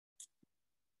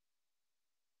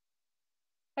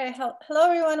Hi,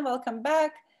 hello everyone, welcome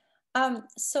back.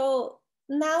 So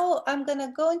now I'm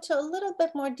gonna go into a little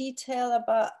bit more detail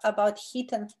about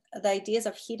heat and the ideas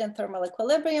of heat and thermal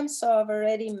equilibrium. So I've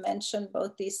already mentioned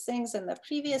both these things in the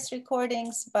previous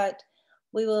recordings, but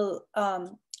we will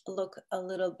look a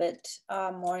little bit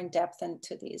more in depth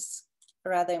into these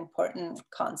rather important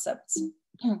concepts.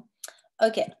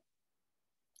 Okay,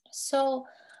 so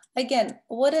again,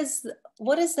 what is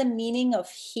the meaning of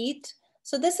heat?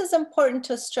 So this is important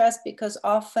to stress because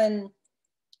often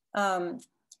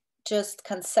just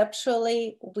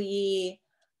conceptually we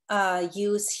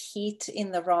use heat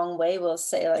in the wrong way. We'll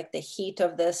say like the heat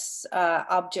of this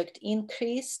object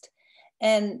increased.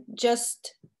 And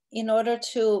just in order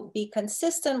to be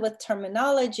consistent with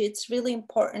terminology, it's really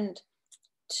important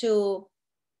to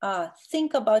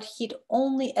think about heat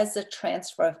only as a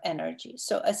transfer of energy.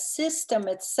 So a system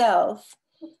itself,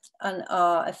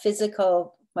 a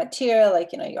physical material like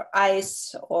your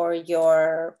ice or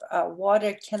your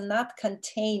water cannot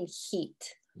contain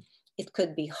heat. It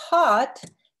could be hot,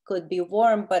 could be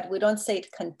warm, but we don't say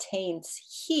it contains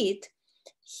heat.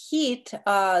 Heat,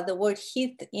 the word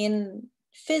heat in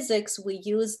physics, we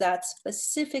use that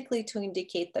specifically to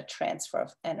indicate the transfer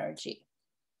of energy.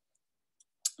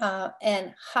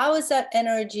 And how is that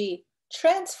energy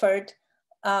transferred?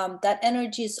 That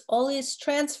energy is always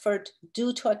transferred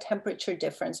due to a temperature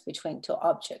difference between two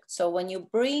objects. So when you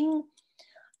bring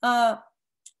a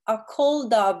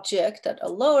cold object at a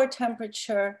lower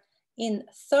temperature in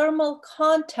thermal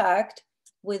contact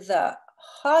with a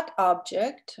hot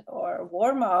object or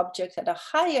warm object at a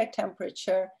higher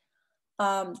temperature,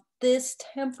 this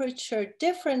temperature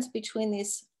difference between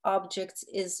these objects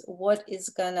is what is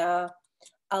gonna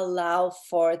allow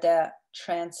for the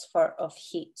transfer of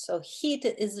heat. So heat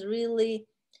is really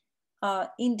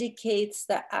indicates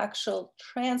the actual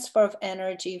transfer of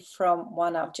energy from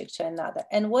one object to another.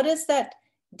 And what is that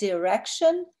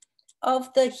direction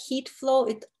of the heat flow?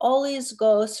 It always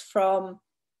goes from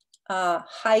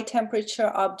high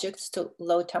temperature objects to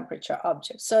low temperature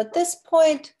objects. So at this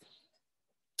point,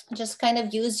 just kind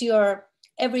of use your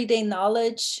everyday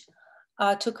knowledge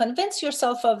to convince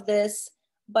yourself of this.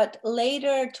 But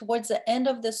later, towards the end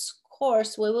of this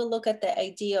course, we will look at the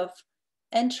idea of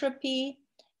entropy,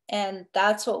 and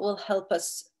that's what will help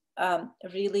us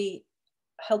really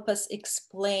help us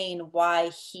explain why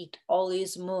heat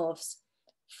always moves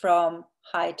from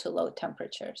high to low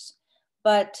temperatures.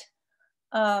 But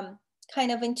kind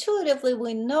of intuitively,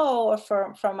 we know, or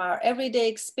from our everyday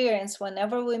experience,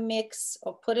 whenever we mix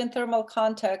or put in thermal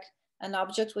contact an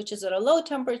object which is at a low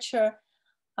temperature,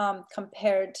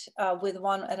 compared with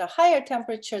one at a higher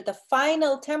temperature, the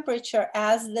final temperature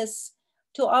as this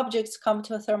two objects come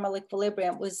to a thermal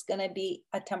equilibrium was going to be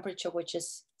a temperature which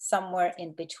is somewhere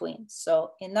in between.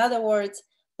 So in other words,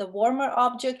 the warmer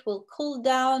object will cool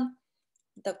down,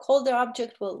 the colder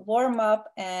object will warm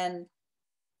up, and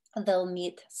they'll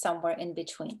meet somewhere in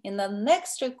between. In the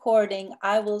next recording,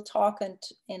 I will talk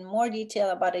in more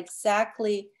detail about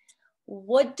exactly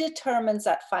what determines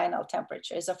that final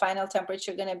temperature. Is the final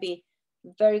temperature going to be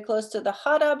very close to the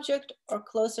hot object or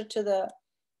closer to the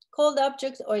cold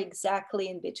object or exactly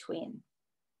in between?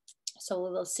 So we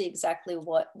will see exactly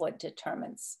what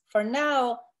determines. For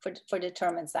now, for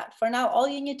determines that. For now, all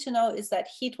you need to know is that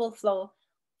heat will flow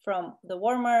from the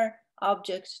warmer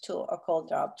object to a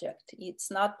colder object. It's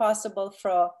not possible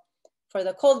for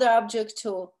the colder object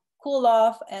to cool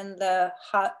off and the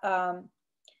hot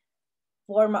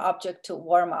warmer object to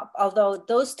warm up, although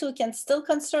those two can still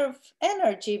conserve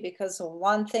energy because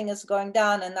one thing is going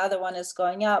down, another one is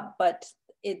going up, but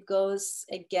it goes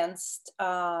against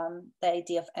the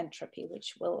idea of entropy,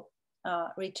 which we'll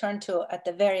return to at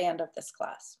the very end of this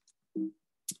class.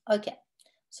 Okay,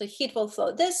 so heat will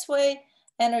flow this way,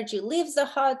 energy leaves the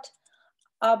hot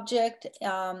object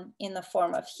in the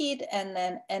form of heat and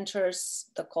then enters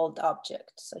the cold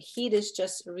object. So heat is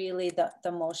just really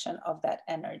the motion of that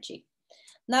energy.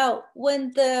 Now,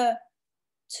 when the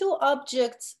two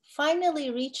objects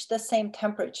finally reach the same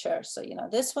temperature, so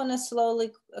this one is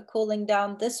slowly cooling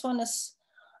down, this one is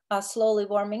slowly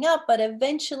warming up, but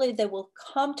eventually they will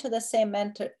come to the same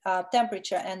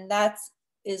temperature, and that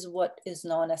is what is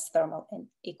known as thermal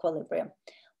equilibrium.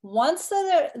 Once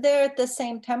they're at the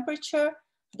same temperature,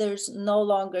 there's no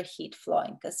longer heat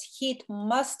flowing, because heat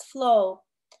must flow,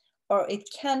 or it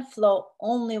can flow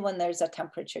only when there's a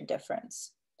temperature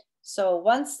difference. So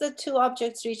once the two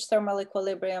objects reach thermal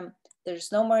equilibrium,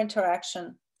 there's no more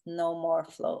interaction, no more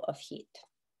flow of heat.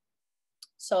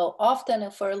 So often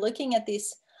if we're looking at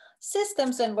these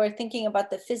systems and we're thinking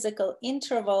about the physical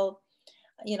interval,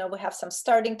 we have some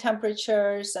starting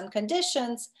temperatures and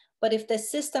conditions, But if the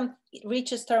system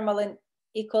reaches thermal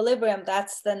equilibrium,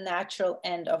 that's the natural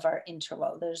end of our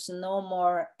interval. There's no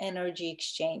more energy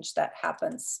exchange that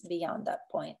happens beyond that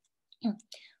point.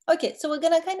 Okay, so we're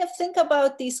gonna kind of think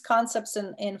about these concepts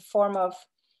in form of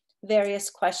various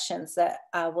questions that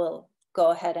I will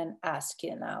go ahead and ask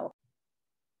you now.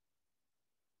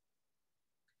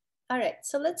 All right,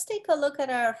 so let's take a look at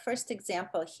our first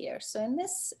example here. So in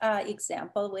this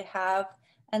example, we have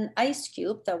an ice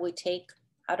cube that we take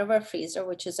out of our freezer,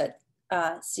 which is at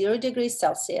 0 degrees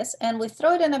Celsius, and we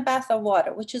throw it in a bath of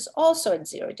water, which is also at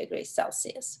 0 degrees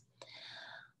Celsius.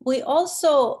 We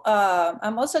also,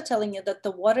 I'm also telling you that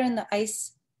the water and the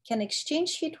ice can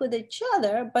exchange heat with each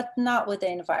other, but not with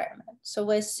the environment. So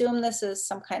we assume this is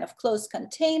some kind of closed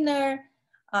container.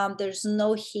 There's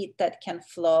no heat that can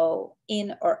flow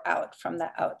in or out from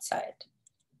the outside.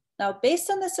 Now, based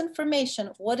on this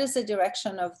information, what is the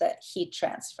direction of the heat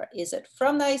transfer? Is it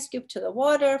from the ice cube to the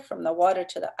water, from the water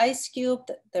to the ice cube?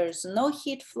 There's no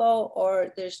heat flow,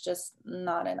 or there's just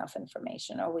not enough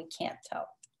information, or we can't tell.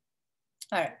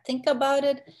 All right, think about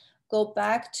it. Go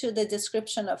back to the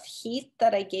description of heat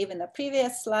that I gave in the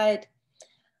previous slide.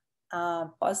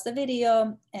 Pause the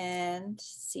video and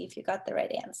see if you got the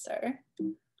right answer.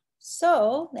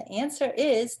 So the answer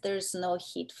is there's no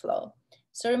heat flow.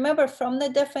 So remember, from the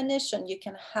definition, you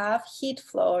can have heat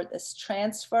flow, or this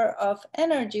transfer of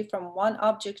energy from one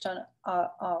object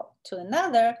to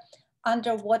another,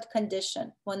 under what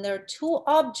condition? When there are two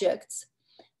objects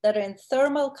that are in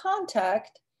thermal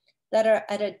contact that are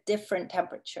at a different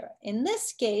temperature. In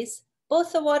this case,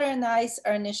 both the water and the ice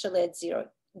are initially at 0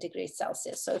 degrees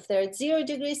Celsius. So if they're at 0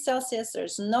 degrees Celsius,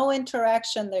 there's no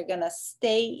interaction. They're gonna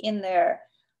stay in their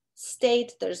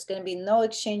state. There's gonna be no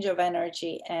exchange of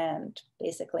energy, and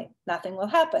basically nothing will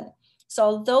happen. So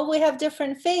although we have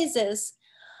different phases,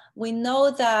 we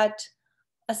know that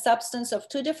a substance of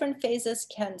two different phases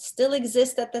can still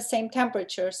exist at the same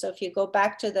temperature. So if you go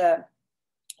back to the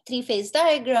three-phase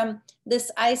diagram,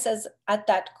 this ice is at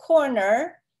that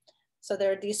corner. So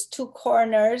there are these two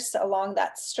corners along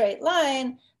that straight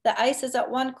line. The ice is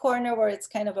at one corner where it's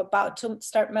kind of about to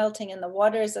start melting, and the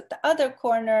water is at the other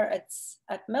corner. It's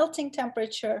at melting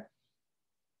temperature,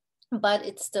 but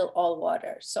it's still all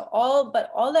water. So all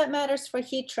that matters for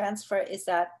heat transfer is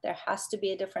that there has to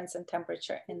be a difference in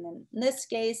temperature. And in this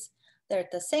case, they're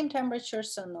at the same temperature,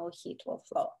 so no heat will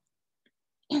flow.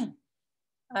 All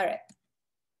right.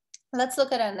 Let's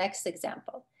look at our next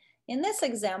example. In this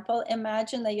example,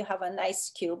 imagine that you have an ice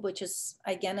cube, which is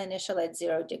again initially at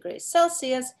 0 degrees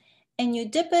Celsius, and you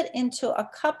dip it into a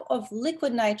cup of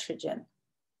liquid nitrogen.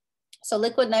 So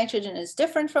liquid nitrogen is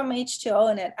different from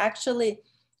H2O, and it actually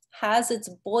has its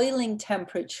boiling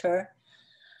temperature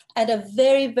at a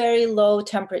very, very low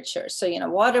temperature. So,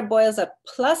 water boils at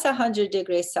plus 100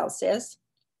 degrees Celsius.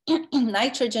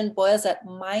 Nitrogen boils at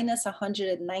minus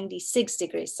 196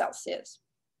 degrees Celsius.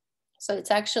 So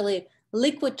it's actually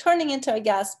liquid turning into a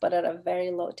gas, but at a very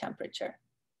low temperature.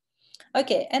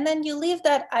 Okay, and then you leave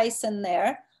that ice in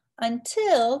there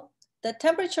until the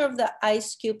temperature of the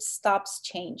ice cube stops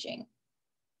changing.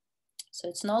 So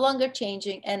it's no longer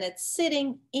changing, and it's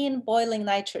sitting in boiling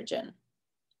nitrogen.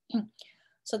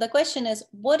 So the question is,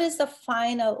 what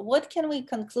can we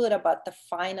conclude about the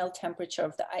final temperature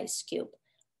of the ice cube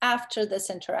after this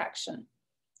interaction?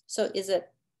 So is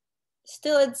it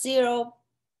still at 0?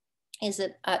 Is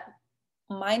it at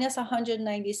minus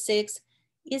 196?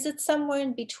 Is it somewhere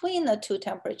in between the two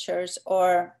temperatures,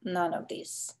 or none of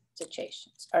these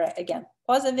situations? All right, again,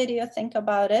 pause the video, think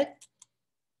about it,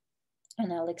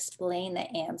 and I'll explain the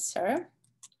answer.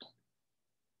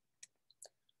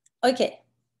 Okay,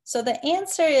 so the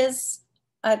answer is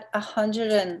at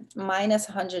minus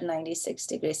 196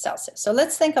 degrees Celsius. So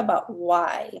let's think about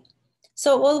why.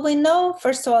 So, well, we know,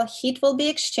 first of all, heat will be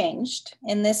exchanged.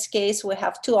 In this case, we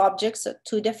have two objects at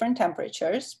two different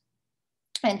temperatures,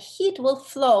 and heat will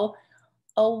flow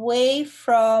away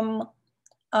from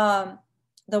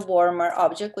the warmer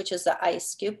object, which is the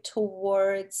ice cube,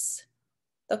 towards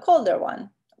the colder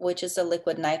one, which is the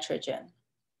liquid nitrogen.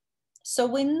 So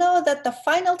we know that the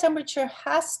final temperature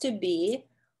has to be,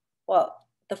 well,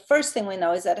 the first thing we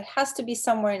know is that it has to be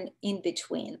somewhere in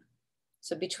between.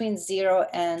 So between 0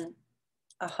 and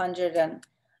 100 and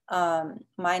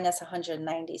minus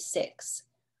 196.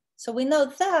 So we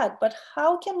know that, but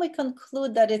how can we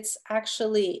conclude that it's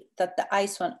actually that the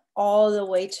ice went all the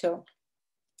way to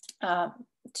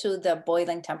the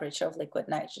boiling temperature of liquid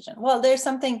nitrogen? Well, there's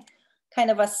something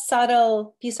kind of a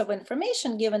subtle piece of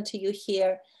information given to you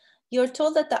here. You're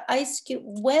told that the ice cube,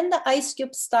 when the ice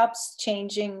cube stops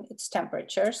changing its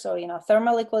temperature, so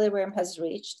thermal equilibrium has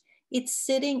reached, it's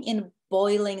sitting in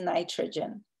boiling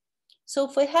nitrogen. So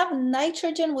if we have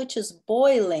nitrogen, which is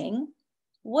boiling,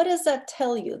 what does that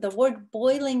tell you? The word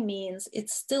boiling means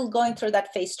it's still going through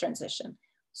that phase transition.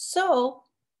 So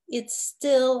it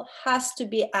still has to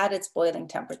be at its boiling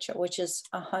temperature, which is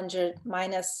 100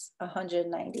 minus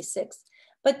 196.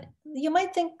 But you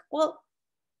might think, well,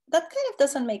 that kind of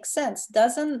doesn't make sense.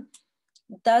 Doesn't,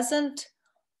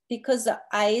 because the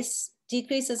ice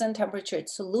decreases in temperature,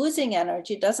 it's losing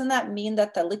energy. Doesn't that mean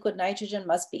that the liquid nitrogen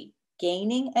must be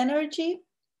gaining energy?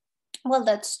 Well,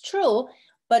 that's true.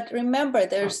 But remember,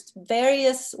 there's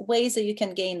various ways that you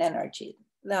can gain energy.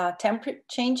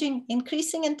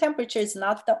 Increasing in temperature is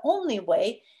not the only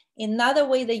way. Another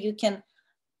way that you can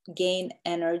gain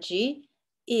energy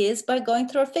is by going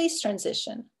through a phase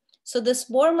transition. So this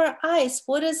warmer ice,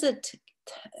 what is it?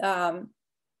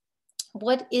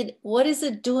 What is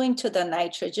it doing to the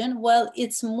nitrogen? Well,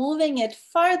 it's moving it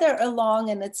farther along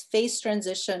in its phase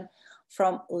transition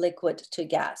from liquid to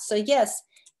gas. So yes,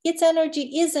 its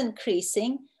energy is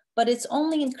increasing, but it's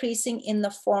only increasing in the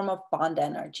form of bond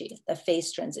energy, the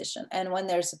phase transition. And when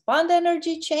there's bond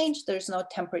energy change, there's no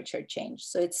temperature change.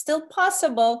 So it's still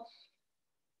possible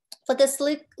for this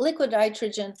liquid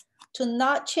nitrogen to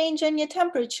not change any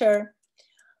temperature,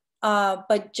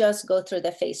 but just go through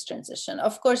the phase transition.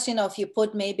 Of course, you know, if you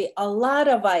put maybe a lot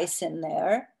of ice in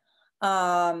there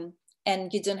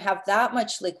and you don't have that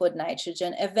much liquid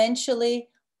nitrogen, eventually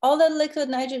all the liquid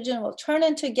nitrogen will turn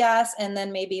into gas and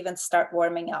then maybe even start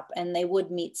warming up, and they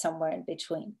would meet somewhere in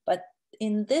between. But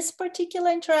in this particular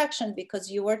interaction,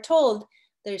 because you were told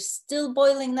there's still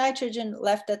boiling nitrogen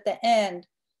left at the end,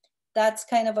 that's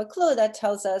kind of a clue that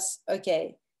tells us,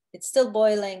 okay, it's still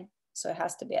boiling, so it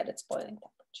has to be at its boiling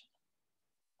temperature.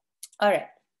 All right,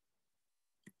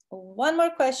 one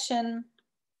more question,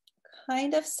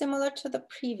 kind of similar to the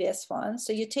previous one.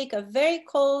 So you take a very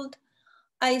cold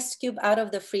ice cube out of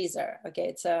the freezer. Okay,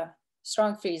 it's a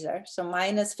strong freezer, so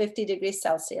minus 50 degrees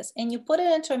Celsius, and you put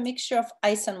it into a mixture of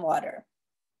ice and water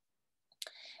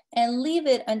and leave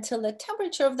it until the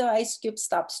temperature of the ice cube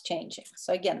stops changing.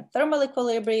 So again, thermal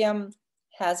equilibrium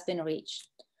has been reached.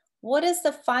 What is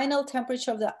the final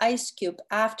temperature of the ice cube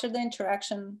after the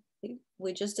interaction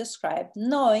we just described,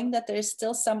 knowing that there is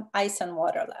still some ice and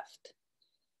water left?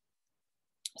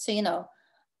 So, you know,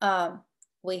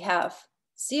 we have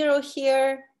 0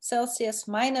 here, Celsius,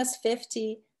 minus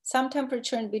 50, some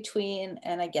temperature in between,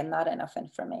 and again, not enough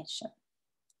information.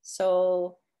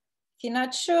 So if you're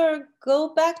not sure,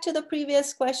 go back to the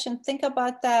previous question, think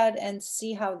about that and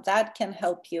see how that can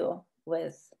help you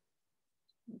with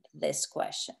this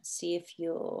question. See if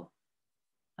you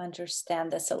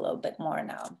understand this a little bit more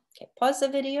now. Okay, pause the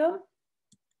video.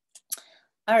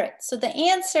 All right, so the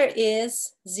answer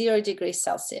is 0 degrees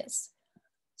Celsius.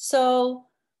 So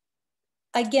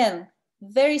again,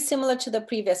 very similar to the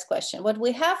previous question. What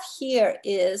we have here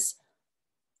is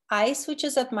ice, which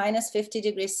is at minus 50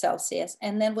 degrees Celsius,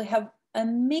 and then we have a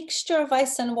mixture of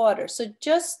ice and water. So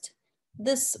just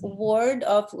this word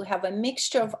of we have a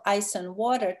mixture of ice and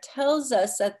water tells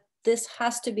us that this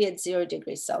has to be at 0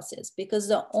 degrees Celsius, because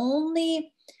the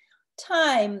only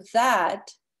time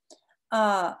that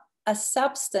a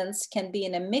substance can be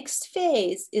in a mixed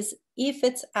phase is if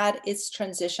it's at its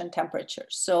transition temperature.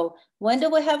 So when do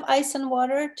we have ice and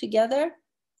water together?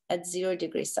 At 0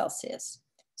 degrees Celsius.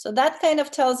 So that kind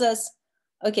of tells us,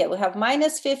 okay, we have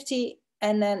minus 50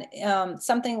 and then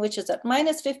something which is at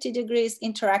minus 50 degrees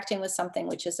interacting with something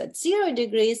which is at 0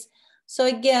 degrees. So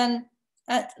again,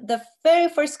 the very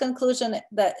first conclusion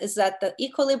is that the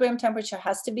equilibrium temperature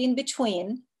has to be in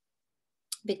between,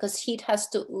 because heat has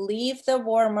to leave the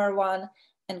warmer one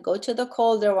and go to the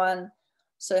colder one.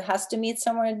 So it has to meet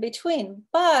somewhere in between.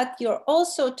 But you're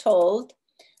also told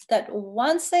that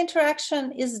once the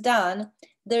interaction is done,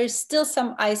 there's still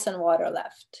some ice and water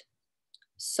left.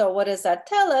 So what does that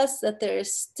tell us? That there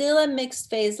is still a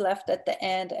mixed phase left at the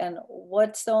end. And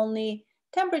what's the only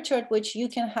temperature at which you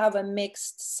can have a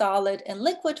mixed solid and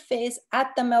liquid phase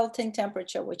at the melting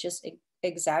temperature, which is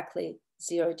exactly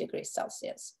 0 degrees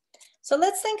Celsius. So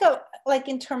let's think of, like,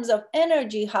 in terms of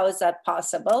energy, how is that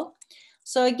possible?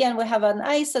 So again, we have an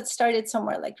ice that started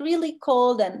somewhere like really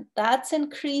cold, and that's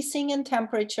increasing in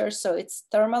temperature. So its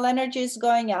thermal energy is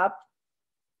going up.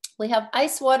 We have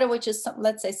ice water, which is,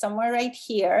 let's say, somewhere right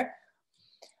here.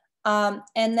 And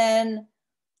then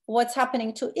what's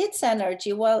happening to its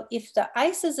energy? Well, if the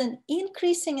ice is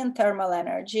increasing in thermal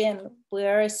energy, and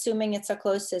we're assuming it's a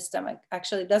closed system, it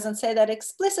doesn't say that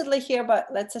explicitly here, but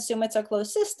let's assume it's a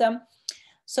closed system.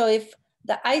 So if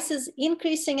the ice is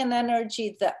increasing in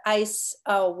energy, the ice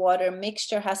water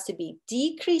mixture has to be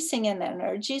decreasing in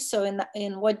energy. So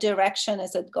in what direction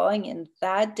is it going? In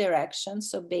that direction.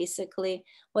 So basically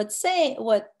what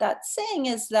that's saying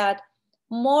is that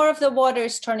more of the water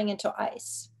is turning into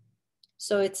ice.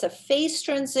 So it's a phase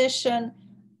transition.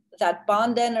 That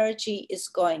bond energy is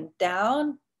going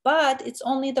down, but it's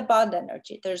only the bond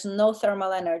energy. There's no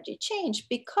thermal energy change,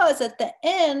 because at the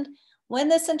end, when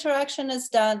this interaction is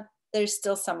done, there's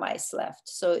still some ice left.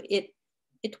 So it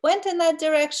went in that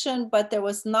direction, but there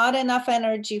was not enough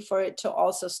energy for it to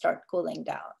also start cooling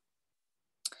down.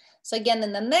 So again,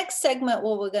 in the next segment,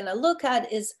 what we're going to look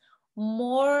at is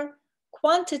more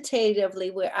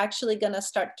quantitatively. We're actually going to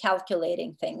start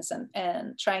calculating things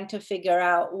and trying to figure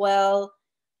out, well,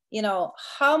 you know,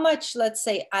 how much, let's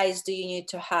say, ice do you need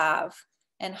to have,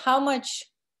 and how much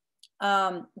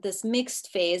this mixed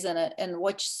phase and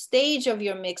which stage of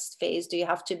your mixed phase do you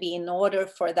have to be in order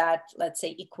for that, let's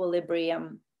say,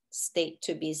 equilibrium state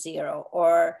to be zero?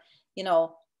 Or, you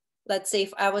know, let's say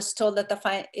if I was told that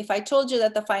if I told you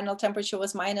that the final temperature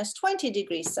was minus 20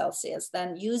 degrees Celsius,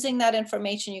 then using that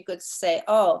information, you could say,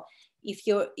 oh, if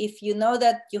you know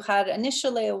that you had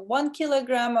initially 1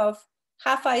 kilogram of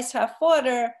half ice, half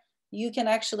water, you can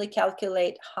actually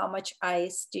calculate how much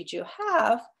ice did you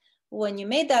have when you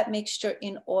made that mixture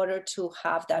in order to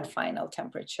have that final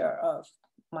temperature of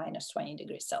minus 20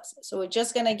 degrees Celsius. So we're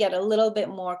just going to get a little bit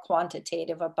more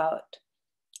quantitative about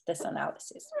this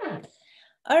analysis.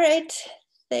 All right,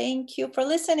 thank you for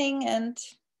listening, and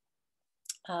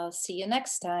I'll see you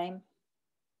next time.